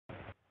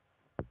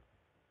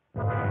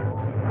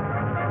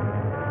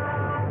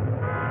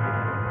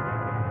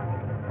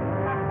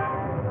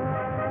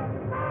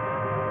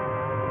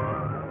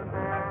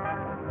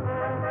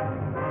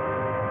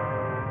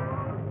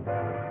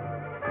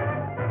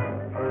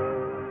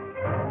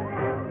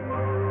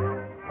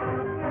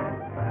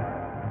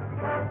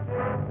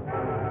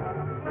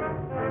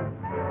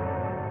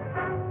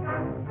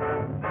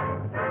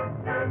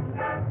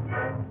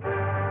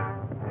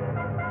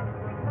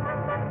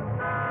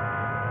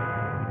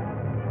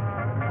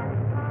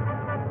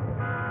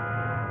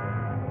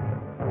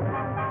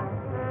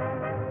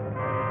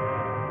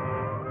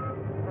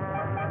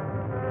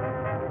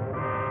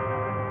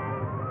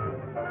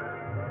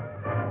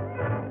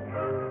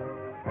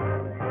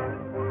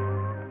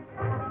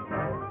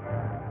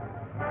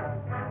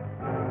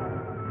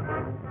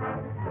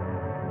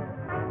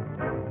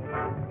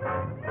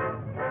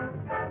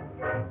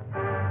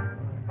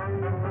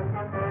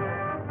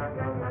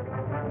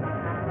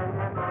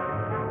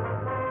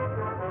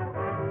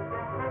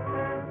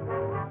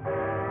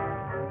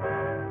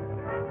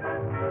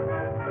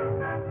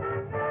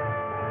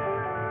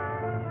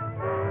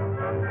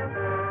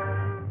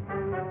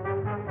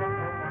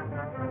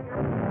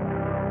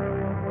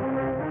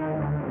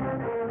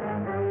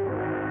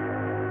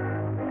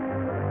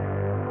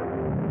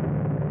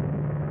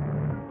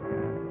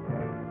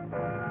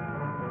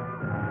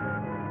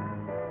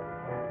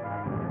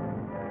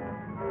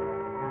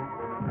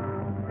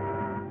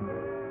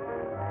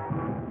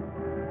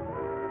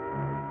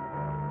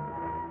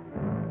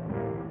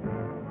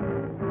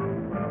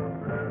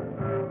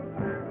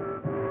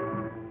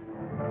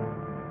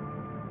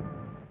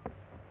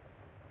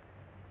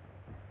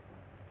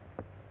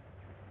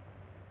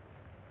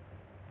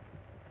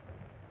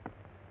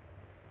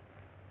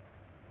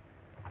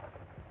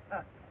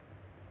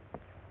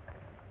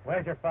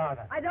Where's your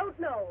father? I don't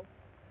know.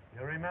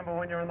 You remember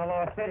when you were in the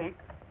Lost City?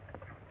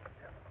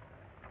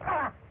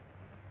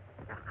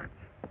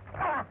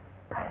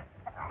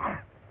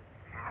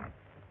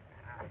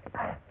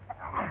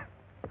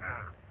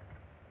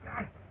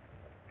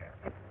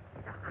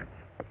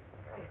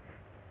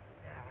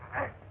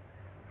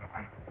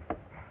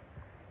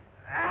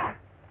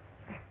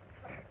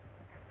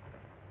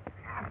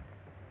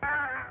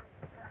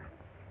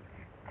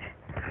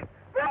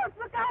 Bruce,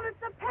 look out!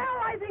 It's a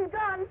paralyzing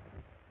gun!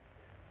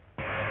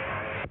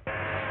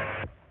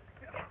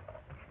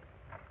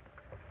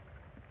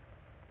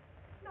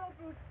 No,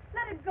 Bruce,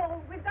 let it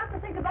go. We've got to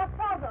think about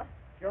father.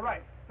 You're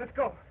right. Let's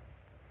go.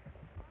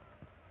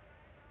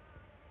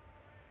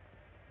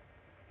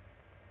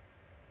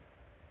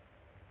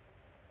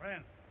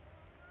 Friend.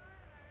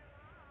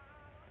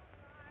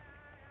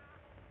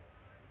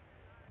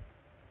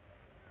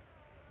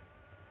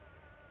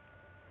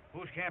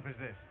 Whose camp is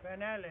this?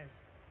 Benelli's.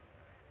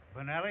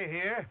 Benelli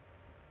here?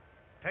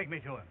 Take me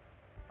to him.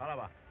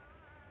 Alaba.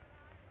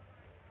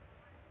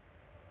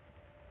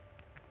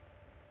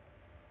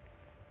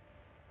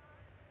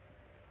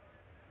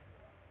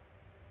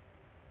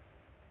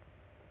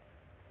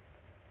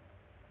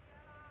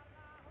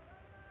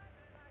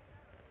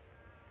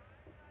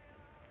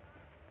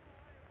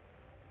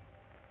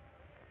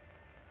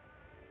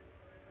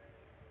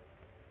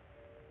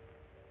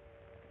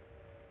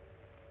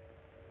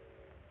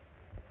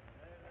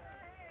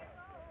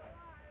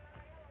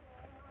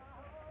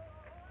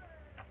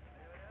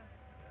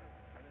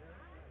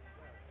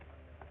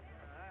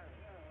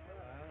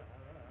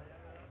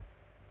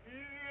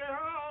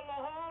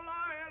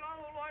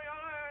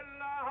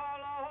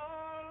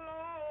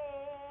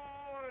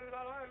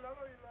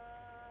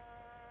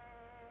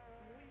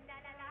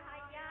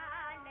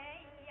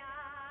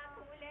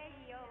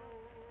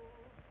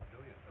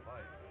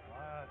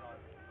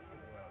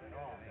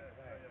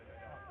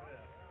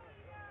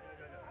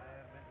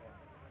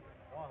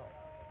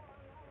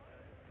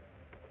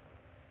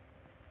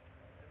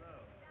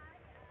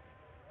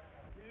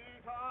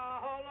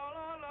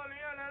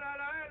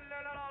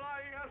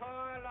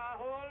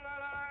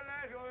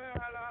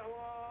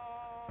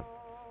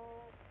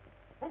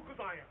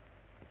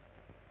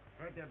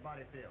 How'd that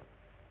body feel?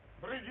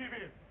 Bring him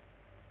in.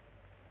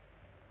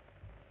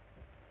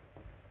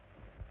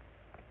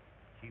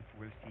 Chief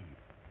will see you.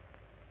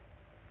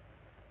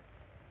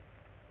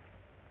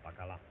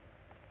 Bacala.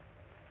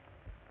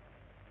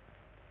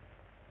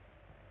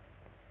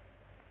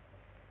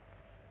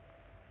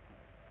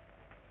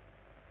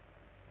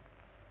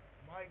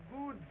 My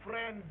good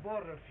friend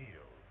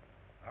Butterfield.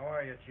 How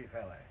are you, Chief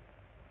L.A.?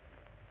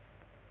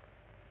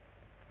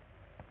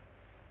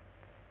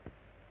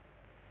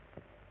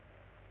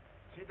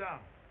 Sit down.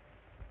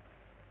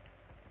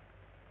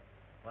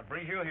 What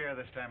brings you here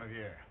this time of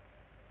year?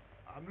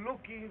 I'm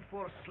looking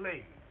for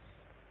slaves.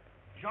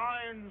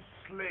 Giant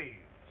slaves.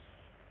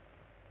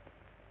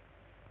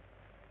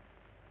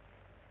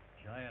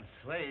 Giant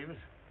slaves?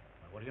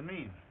 What do you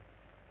mean?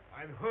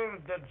 I've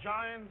heard that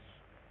giants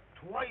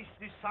twice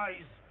the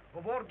size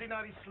of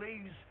ordinary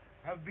slaves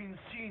have been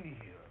seen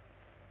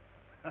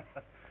here.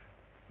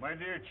 My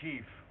dear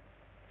Chief,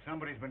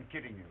 somebody's been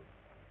kidding you.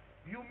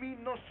 You mean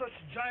no such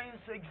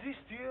giants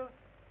exist here?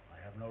 I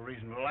have no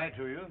reason to lie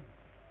to you.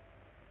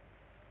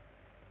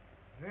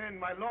 Then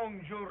my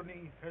long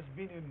journey has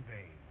been in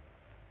vain.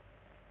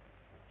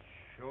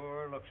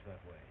 Sure looks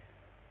that way.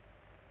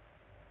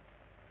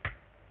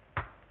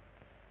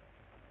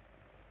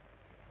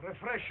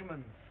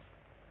 Refreshments.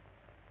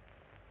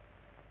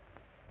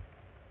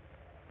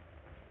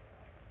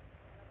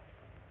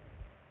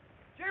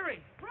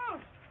 Jerry!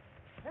 Bruce!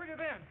 Where you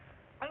been?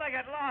 Well, I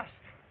got lost.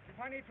 Did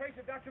you find any trace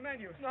of Dr.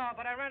 Manyus? No,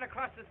 but I ran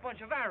across this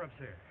bunch of Arabs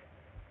here.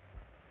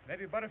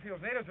 Maybe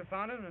Butterfield's natives have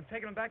found him and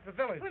taken him back to the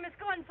village. We must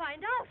go and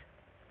find out.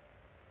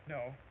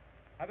 No.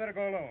 I better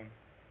go alone.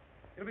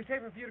 It'll be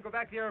safer for you to go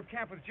back to the Arab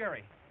camp with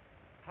Jerry.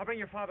 I'll bring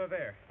your father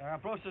there.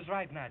 Bruce is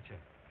right, Natcha.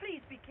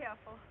 Please be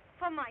careful,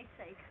 for my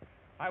sake.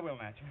 I will,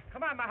 Natcha.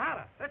 Come on,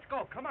 Mahala. Let's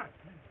go. Come on.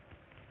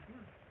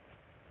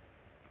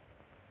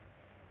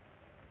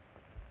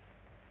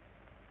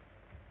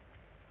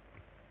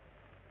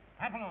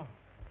 Apollon.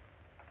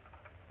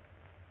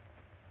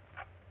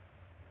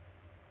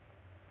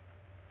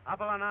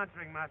 Apollon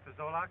answering, Master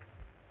Zolok.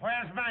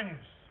 Where's Manyus?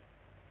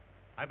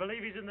 I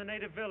believe he's in the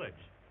native village.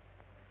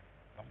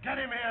 Well, get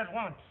him here at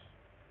once.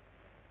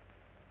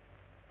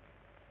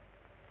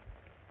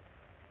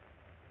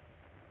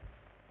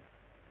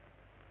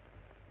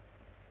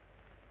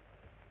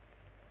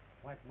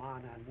 White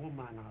man and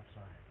woman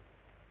outside.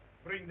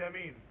 Bring them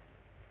in.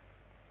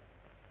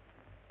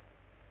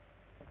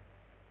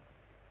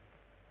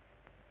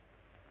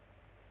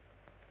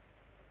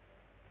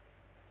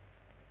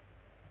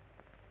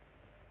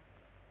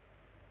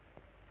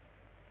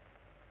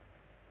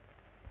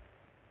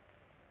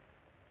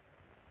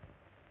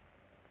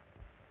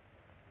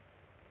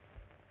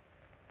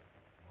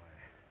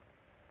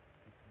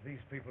 These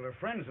people are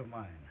friends of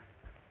mine.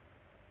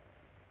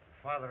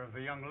 The father of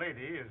the young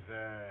lady is,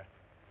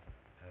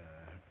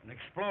 An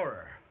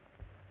explorer.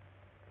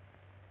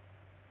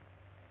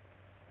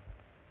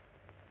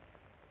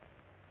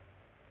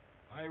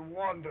 I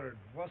wondered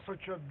what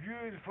such a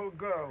beautiful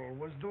girl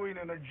was doing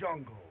in a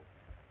jungle.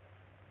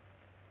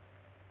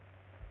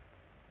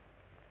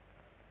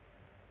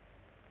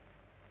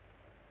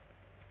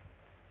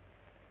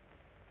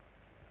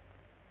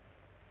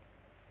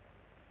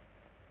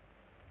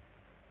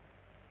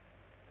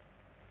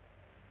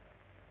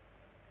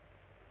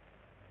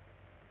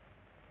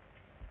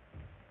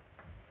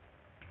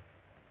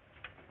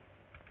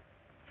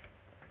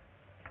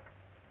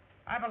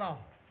 Avalon.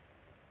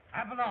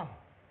 Avalon.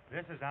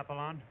 This is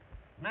Apollon.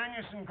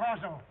 Manyus and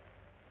Corso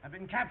have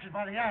been captured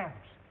by the Arabs.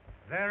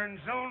 They're in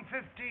Zone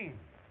 15.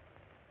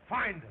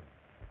 Find them.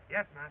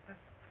 Yes, Master.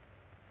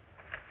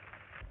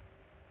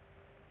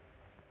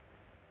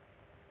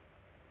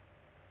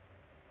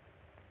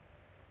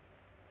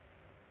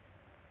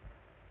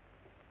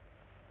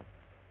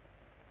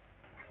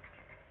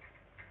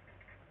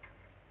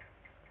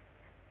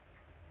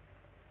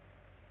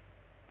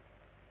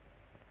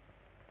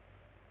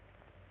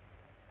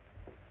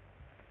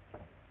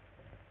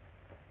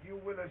 You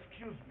will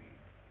excuse me.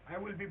 I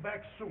will be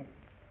back soon.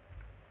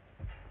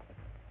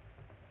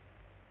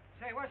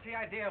 Say, what's the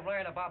idea of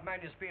lying about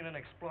Manyus being an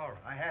explorer?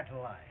 I had to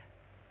lie.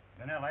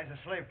 Vanelli's a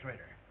slave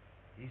trader.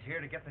 He's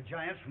here to get the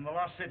giants from the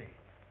Lost City.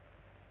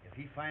 If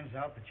he finds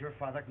out that your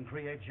father can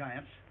create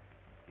giants,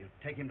 he'll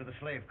take him to the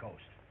slave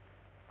coast.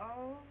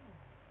 Oh.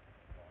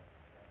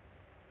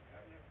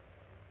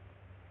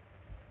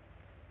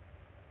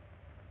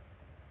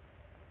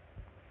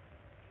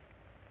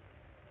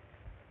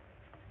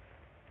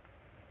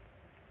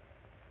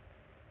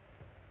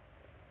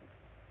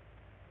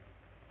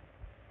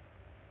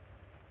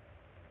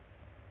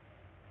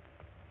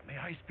 May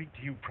I speak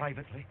to you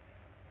privately?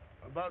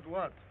 About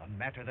what? A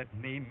matter that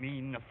may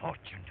mean a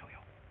fortune to you.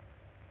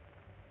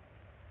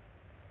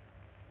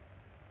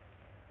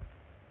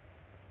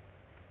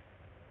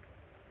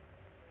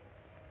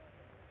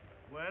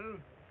 Well?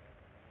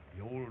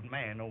 The old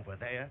man over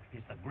there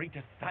is the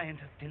greatest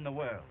scientist in the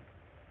world.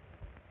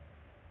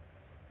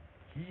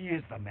 He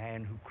is the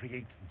man who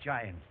creates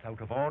giants out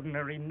of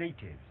ordinary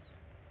natives.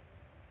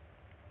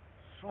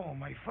 So,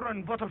 my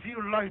friend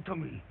Butterfield lied to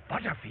me.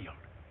 Butterfield?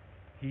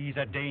 He's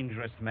a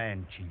dangerous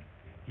man, Chief.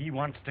 He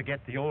wants to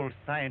get the old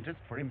scientist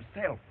for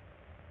himself.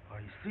 I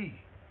see.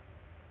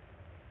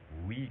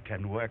 We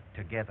can work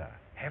together,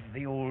 have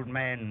the old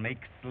man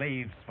make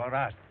slaves for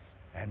us,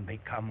 and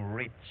become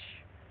rich.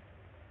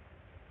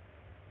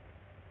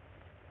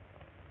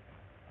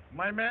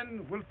 My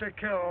men will take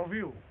care of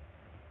you.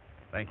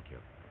 Thank you.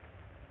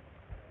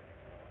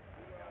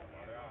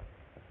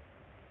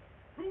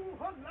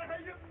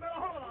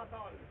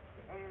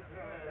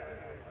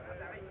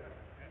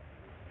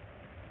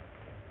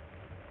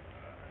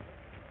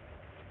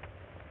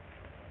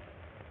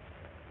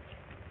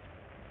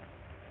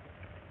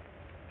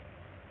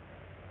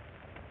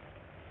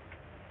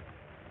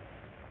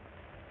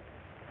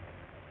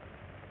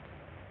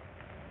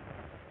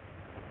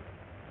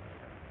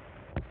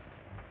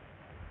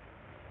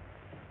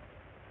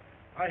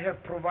 I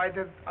have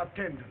provided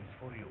attendance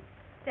for you.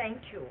 Thank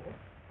you.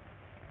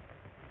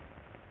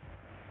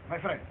 My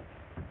friend,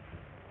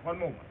 one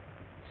moment.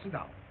 Sit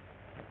down.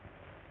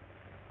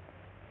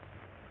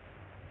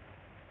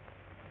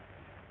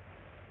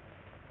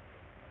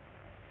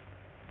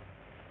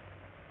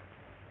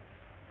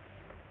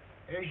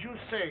 As you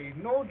say,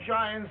 no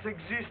giants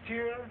exist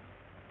here?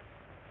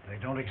 They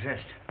don't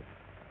exist.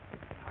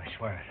 I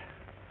swear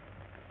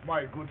it.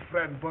 My good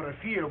friend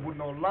Butterfield would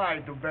not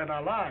lie to Ben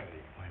Ali.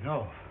 I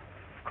know.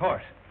 Of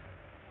course.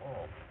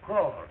 Oh, of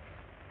course.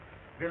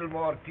 Little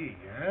more tea,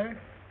 eh?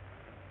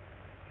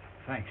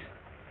 Thanks.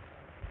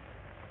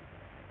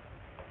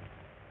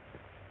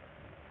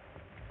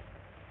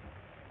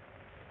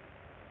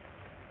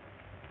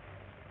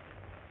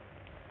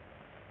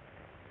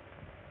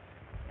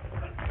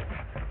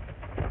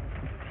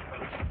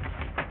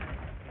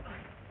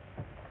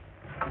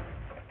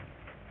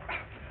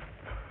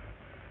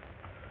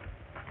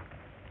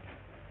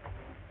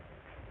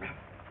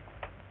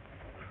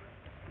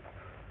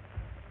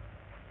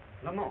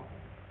 Lamont.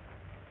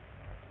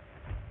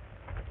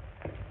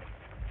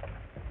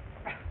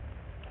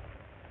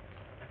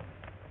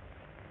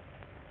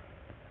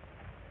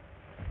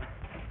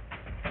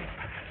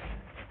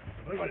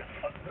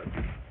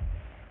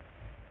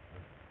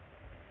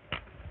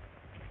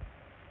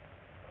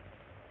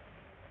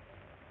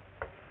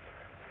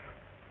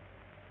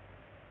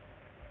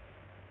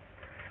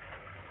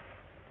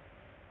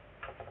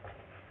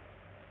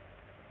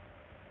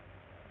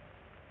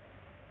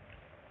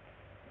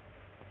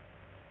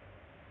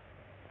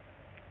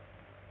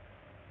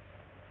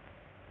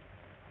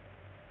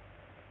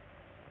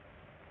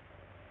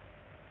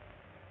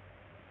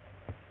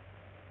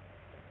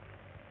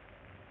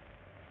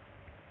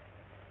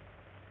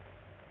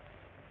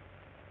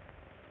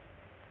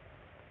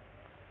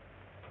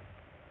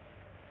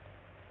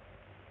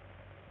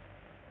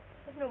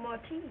 There's no more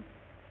tea.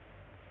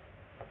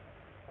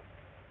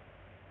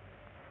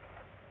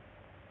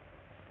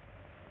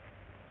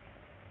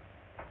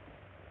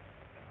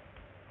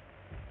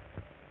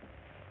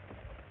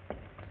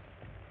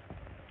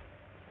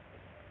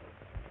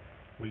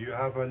 you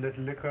have a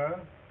little liquor?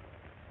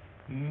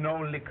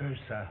 No liquor,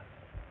 sir.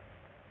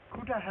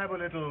 Could I have a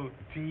little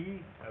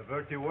tea?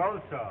 Very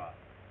well, sir.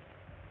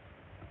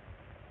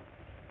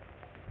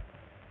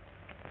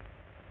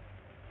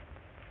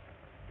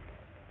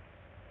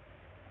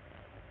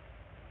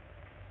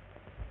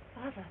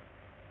 Father.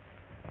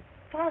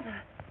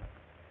 Father.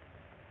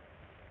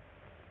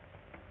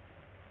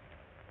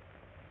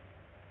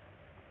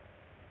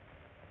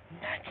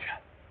 Natcha.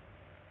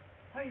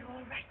 Are you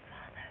all right,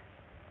 Father?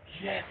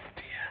 Yes,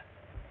 dear.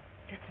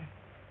 Listen.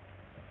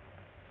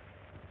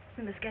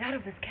 We must get out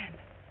of this camp.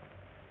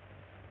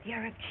 The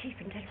Arab chief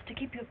intends to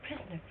keep you a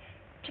prisoner,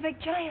 to make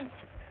giants.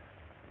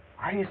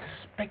 I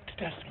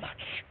suspected as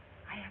much.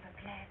 I have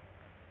a plan.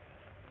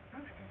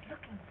 Bruce is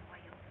looking for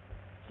you.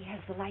 He has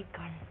the light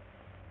gun.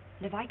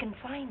 And if I can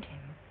find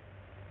him,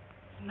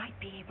 he might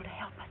be able to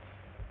help us.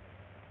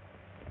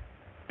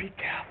 Be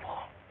careful.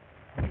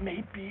 We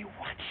may be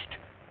watched.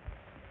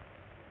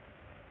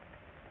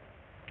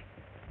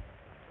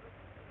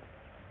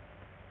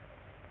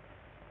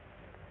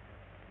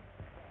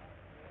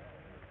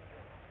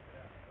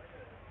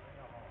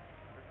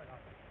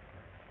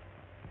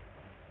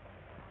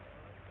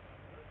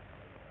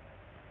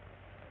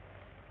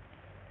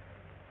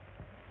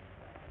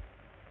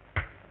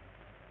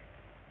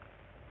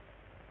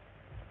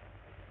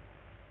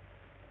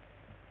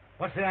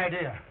 What's the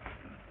idea?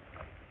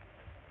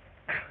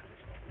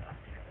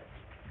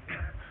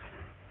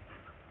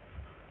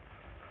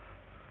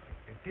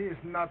 It is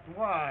not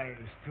wise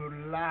to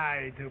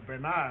lie to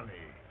Benali.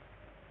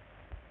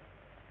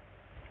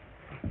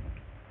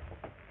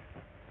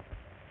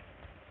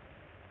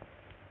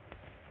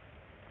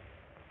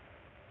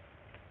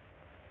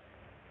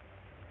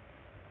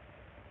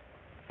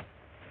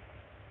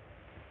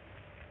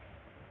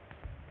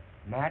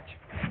 Match?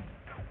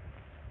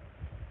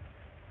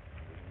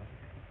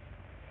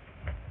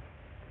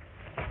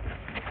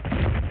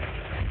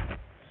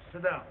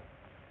 Sit down.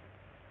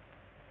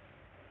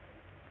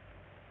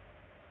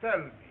 Tell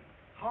me,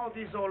 how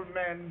these old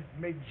men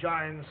make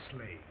giant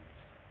slaves?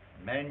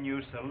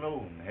 Manyus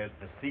alone has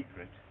the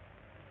secret.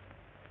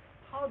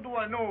 How do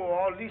I know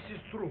all this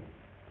is true?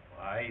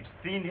 I've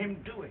seen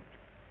him do it.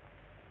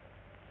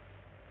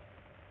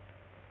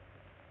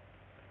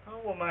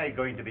 How am I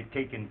going to be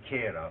taken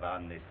care of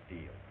on this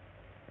deal?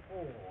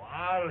 Oh,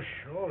 I'll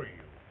show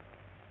you.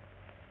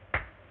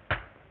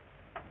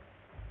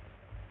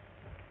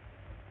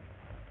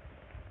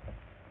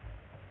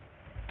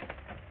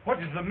 What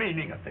is the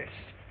meaning of this?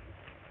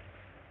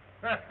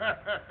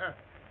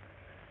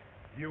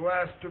 You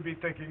asked to be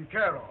taken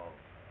care of.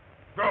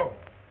 Go.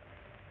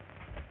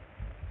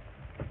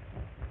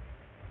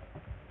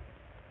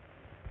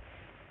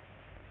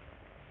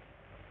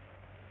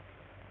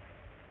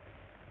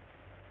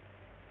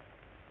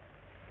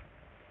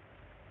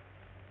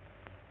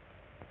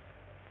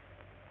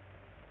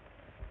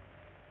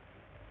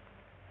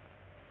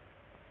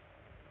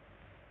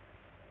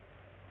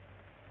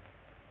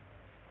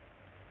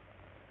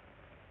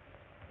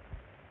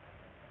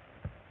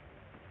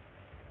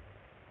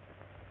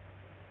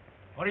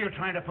 What are you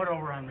trying to put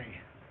over on me?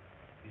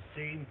 The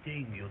same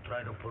thing you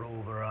try to put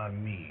over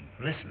on me.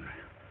 Listen,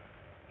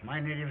 my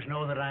natives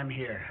know that I'm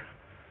here.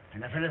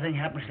 And if anything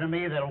happens to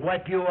me, they'll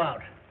wipe you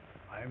out.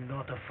 I'm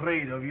not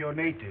afraid of your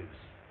natives.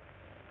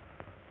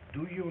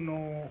 Do you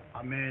know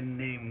a man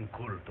named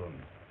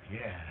Colton?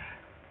 Yeah.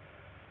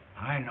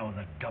 I know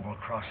the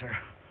double-crosser.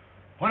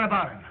 What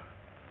about him?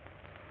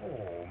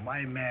 Oh,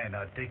 my men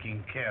are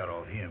taking care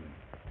of him.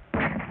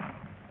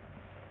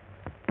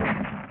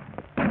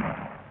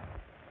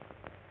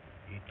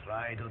 He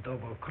tried to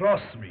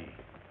double-cross me.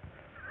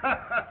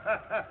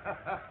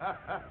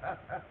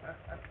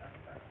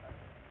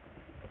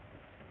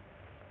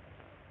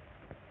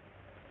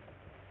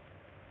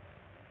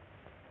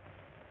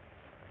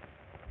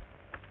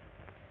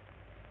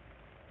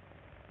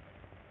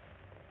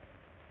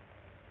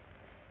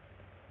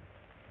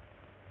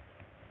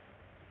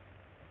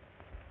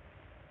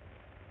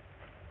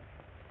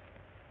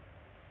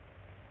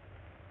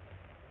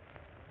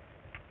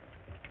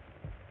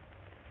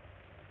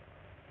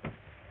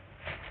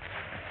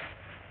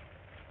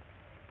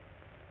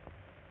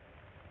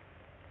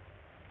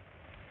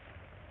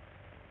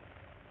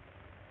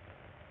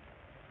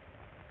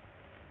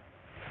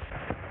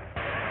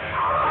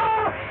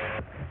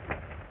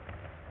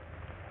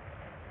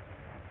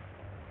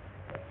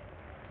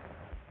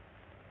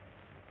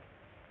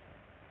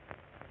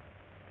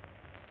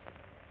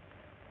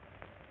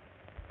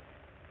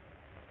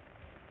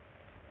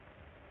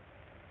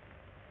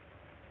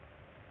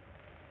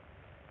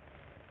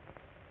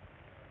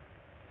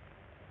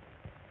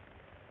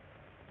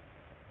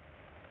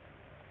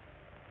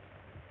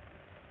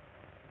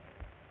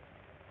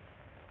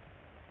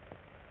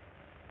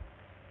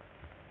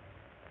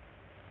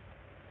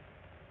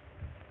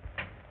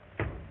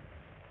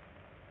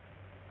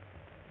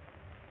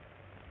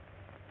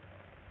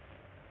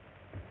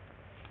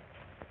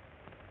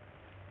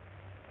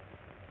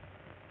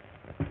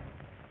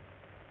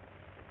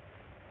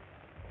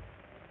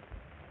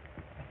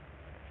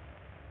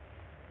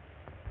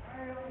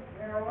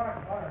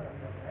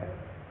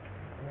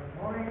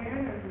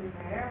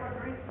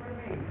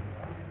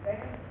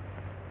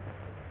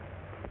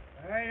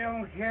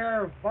 don't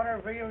care if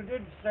Butterfield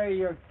did say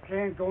you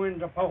can't go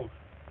into post.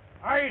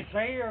 I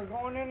say you're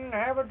going in and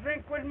have a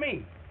drink with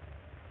me.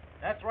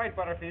 That's right,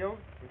 Butterfield.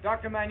 With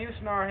Dr. Manyus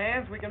in our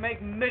hands, we can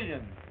make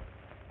millions.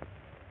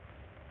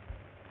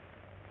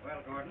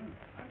 Well, Gordon,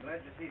 I'm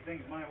glad you see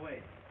things my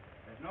way.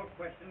 There's no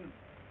question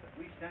that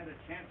we stand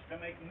a chance to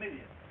make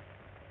millions.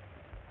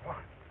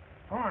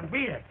 Go on,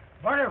 beat it.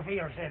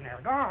 Butterfield's in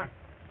there. Go on.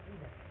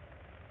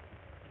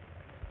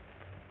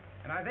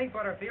 And I think,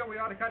 Butterfield, we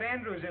ought to cut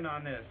Andrews in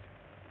on this.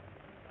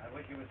 I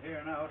wish he was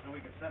here now so we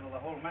could settle the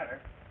whole matter.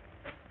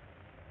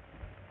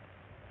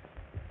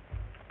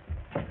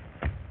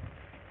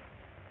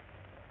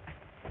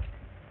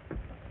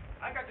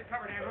 I got you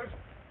covered, Andrews.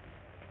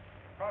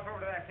 Cross over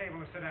to that table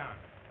and sit down.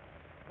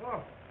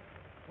 Oh,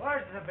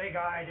 what's the big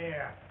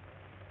idea?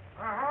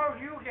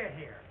 How'd you get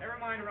here? Never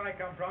mind where I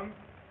come from.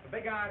 The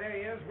big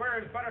idea is,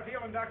 where is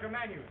Butterfield and Dr.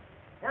 Manyus?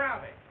 Where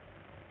are they?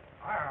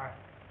 I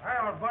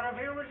thought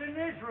Butterfield was in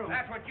this room.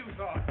 That's what you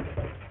thought.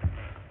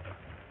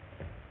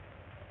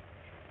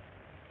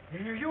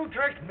 You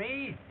tricked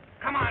me.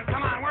 Come on,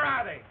 where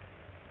are they?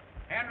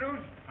 Andrews,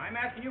 I'm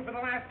asking you for the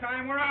last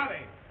time, where are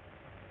they?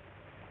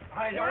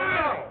 I don't Where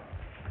are know. they?